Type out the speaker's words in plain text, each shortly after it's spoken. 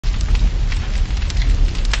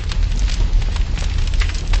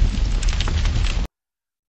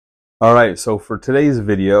All right, so for today's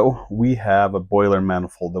video, we have a boiler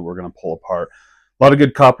manifold that we're going to pull apart. A lot of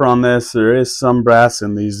good copper on this. There is some brass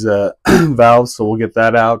in these valves, so we'll get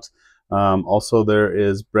that out. Also, there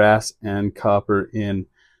is brass and copper in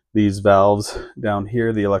these valves down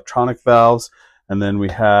here, the electronic valves. And then we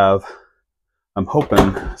have, I'm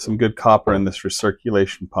hoping, some good copper in this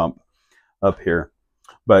recirculation pump up here.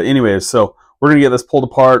 But anyways, so we're going to get this pulled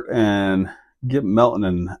apart and get melting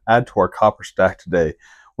and add to our copper stack today.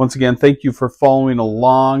 Once again, thank you for following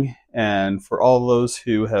along, and for all those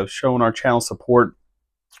who have shown our channel support.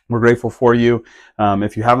 We're grateful for you.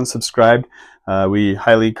 If you haven't subscribed, we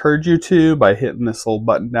highly encourage you to by hitting this little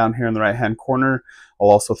button down here in the right hand corner. I'll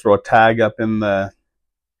also throw a tag up on the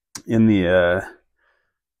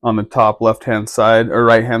top left hand side or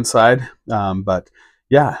right hand side. But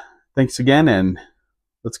yeah, thanks again, and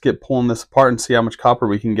let's get pulling this apart and see how much copper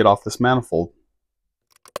we can get off this manifold.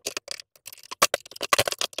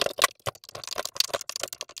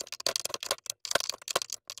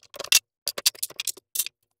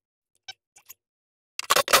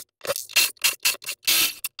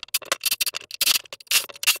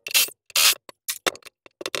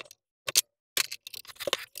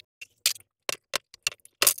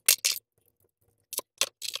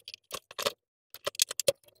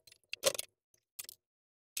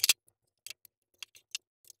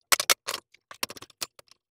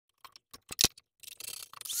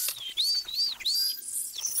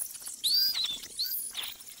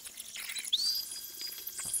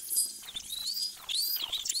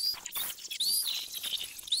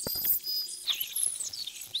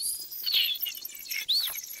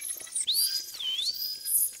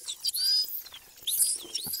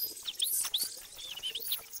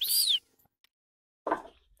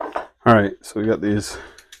 All right, so we got these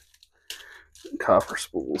copper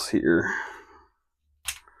spools here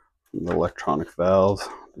from the electronic valves.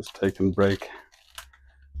 Just take and break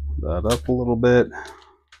that up a little bit.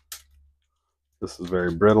 This is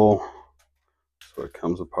very brittle, so it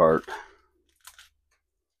comes apart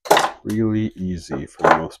really easy for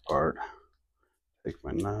the most part. Take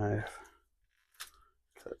my knife,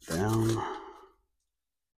 cut down.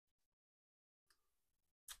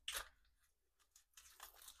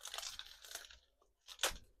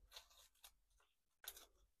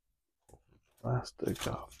 Plastic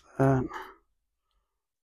off that.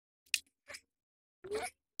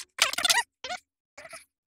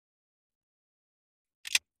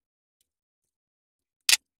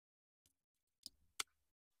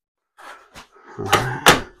 All right.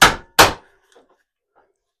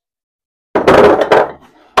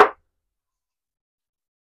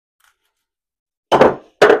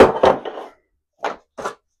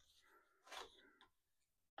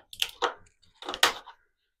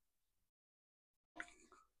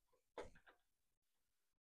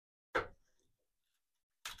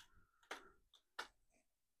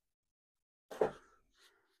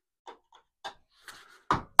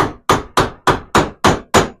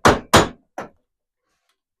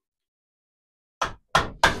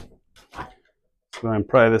 So I'm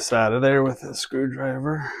pry this out of there with a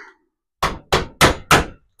screwdriver.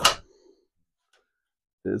 It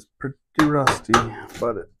is pretty rusty,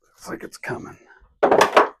 but it looks like it's coming.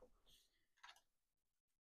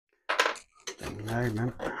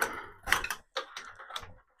 Magnet.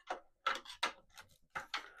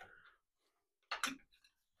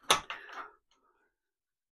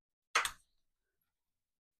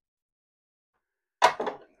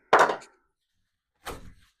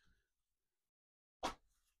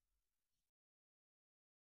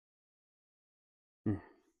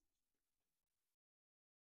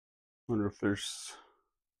 Wonder if there's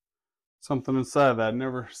something inside that I've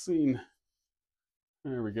never seen.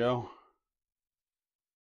 There we go.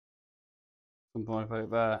 Something like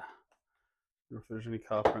that. Wonder if there's any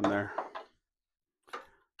copper in there.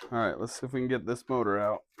 All right, let's see if we can get this motor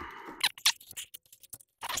out.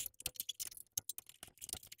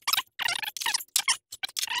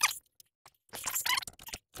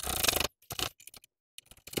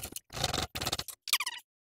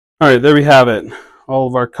 All right, there we have it. All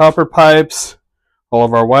of our copper pipes, all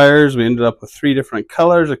of our wires. We ended up with 3 different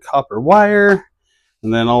colors of copper wire,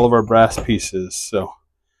 and then all of our brass pieces. So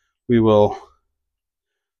we will,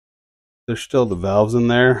 there's still the valves in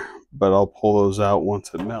there, but I'll pull those out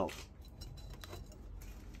once it melts.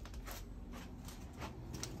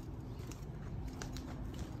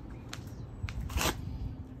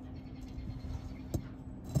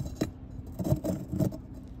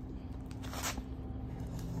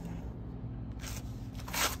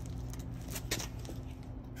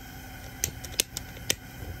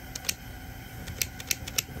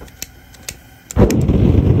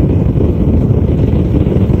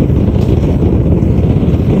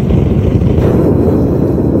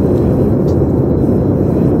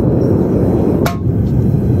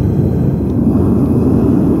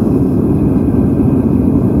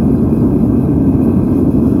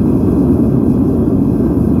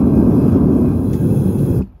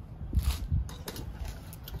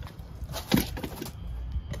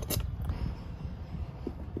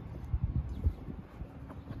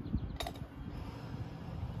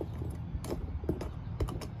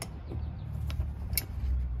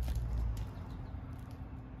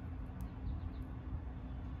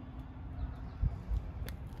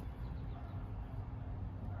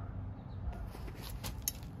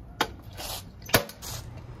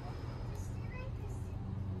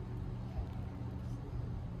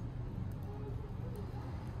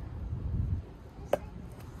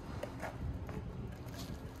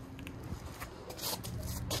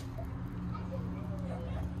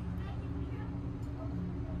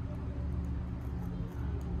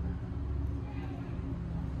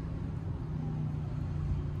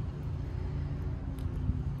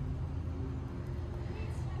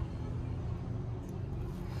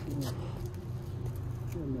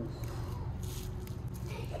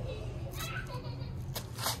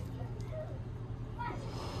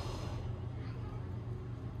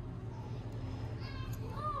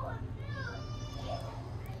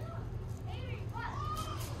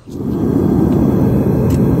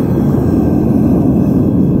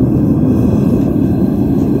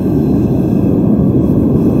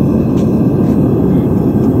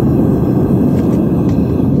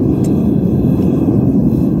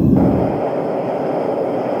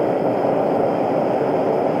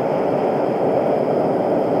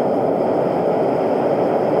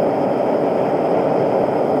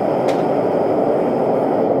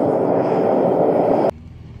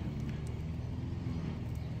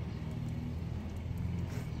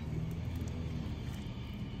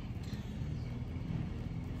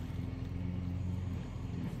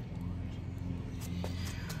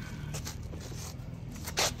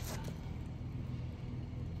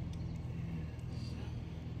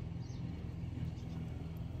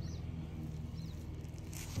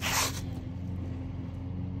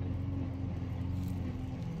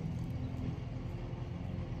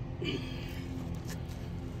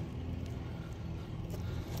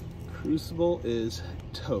 Crucible is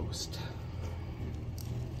toast.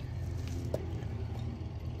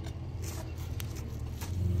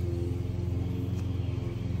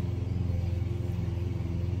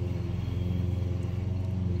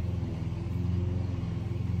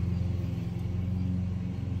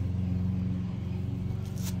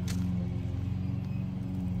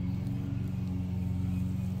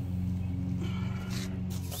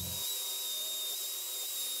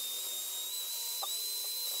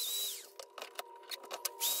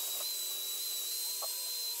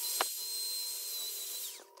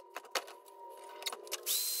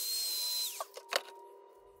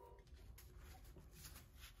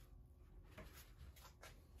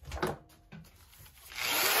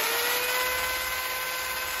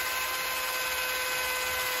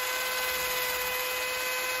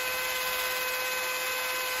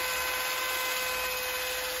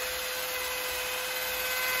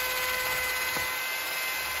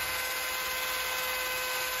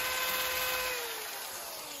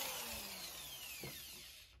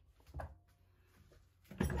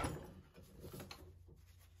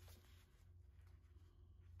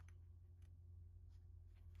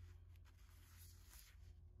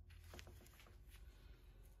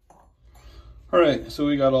 All right, so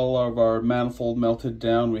we got all of our manifold melted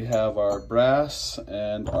down. We have our brass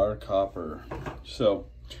and our copper. So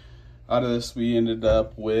out of this, we ended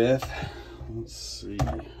up with, let's see,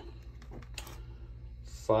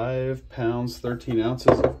 5 pounds, 13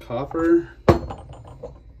 ounces of copper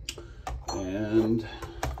and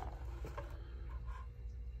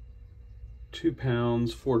 2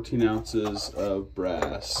 pounds, 14 ounces of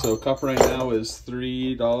brass. So copper right now is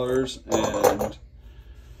 $3.25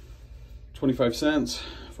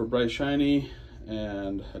 for bright shiny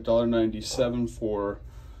and $1.97 for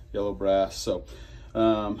yellow brass. So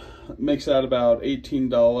makes that about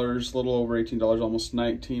 $18, a little over $18, almost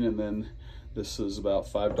 19, and then this is about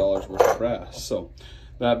 $5 worth of brass. So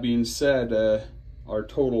that being said, our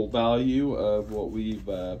total value of what we've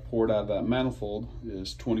poured out of that manifold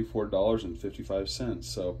is $24.55.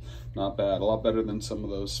 So not bad, a lot better than some of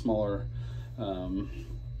those smaller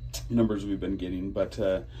numbers we've been getting. But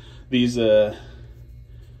these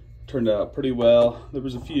turned out pretty well. There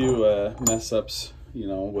was a few mess ups, you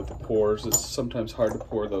know, with the pours. It's sometimes hard to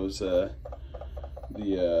pour those the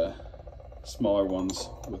smaller ones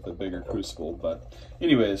with a bigger crucible, but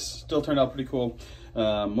anyways, still turned out pretty cool.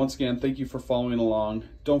 Once again, thank you for following along.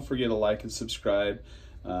 Don't forget to like and subscribe.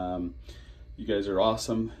 You guys are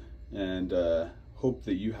awesome, and hope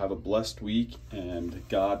that you have a blessed week, and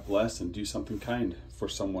God bless and do something kind for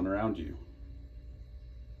someone around you.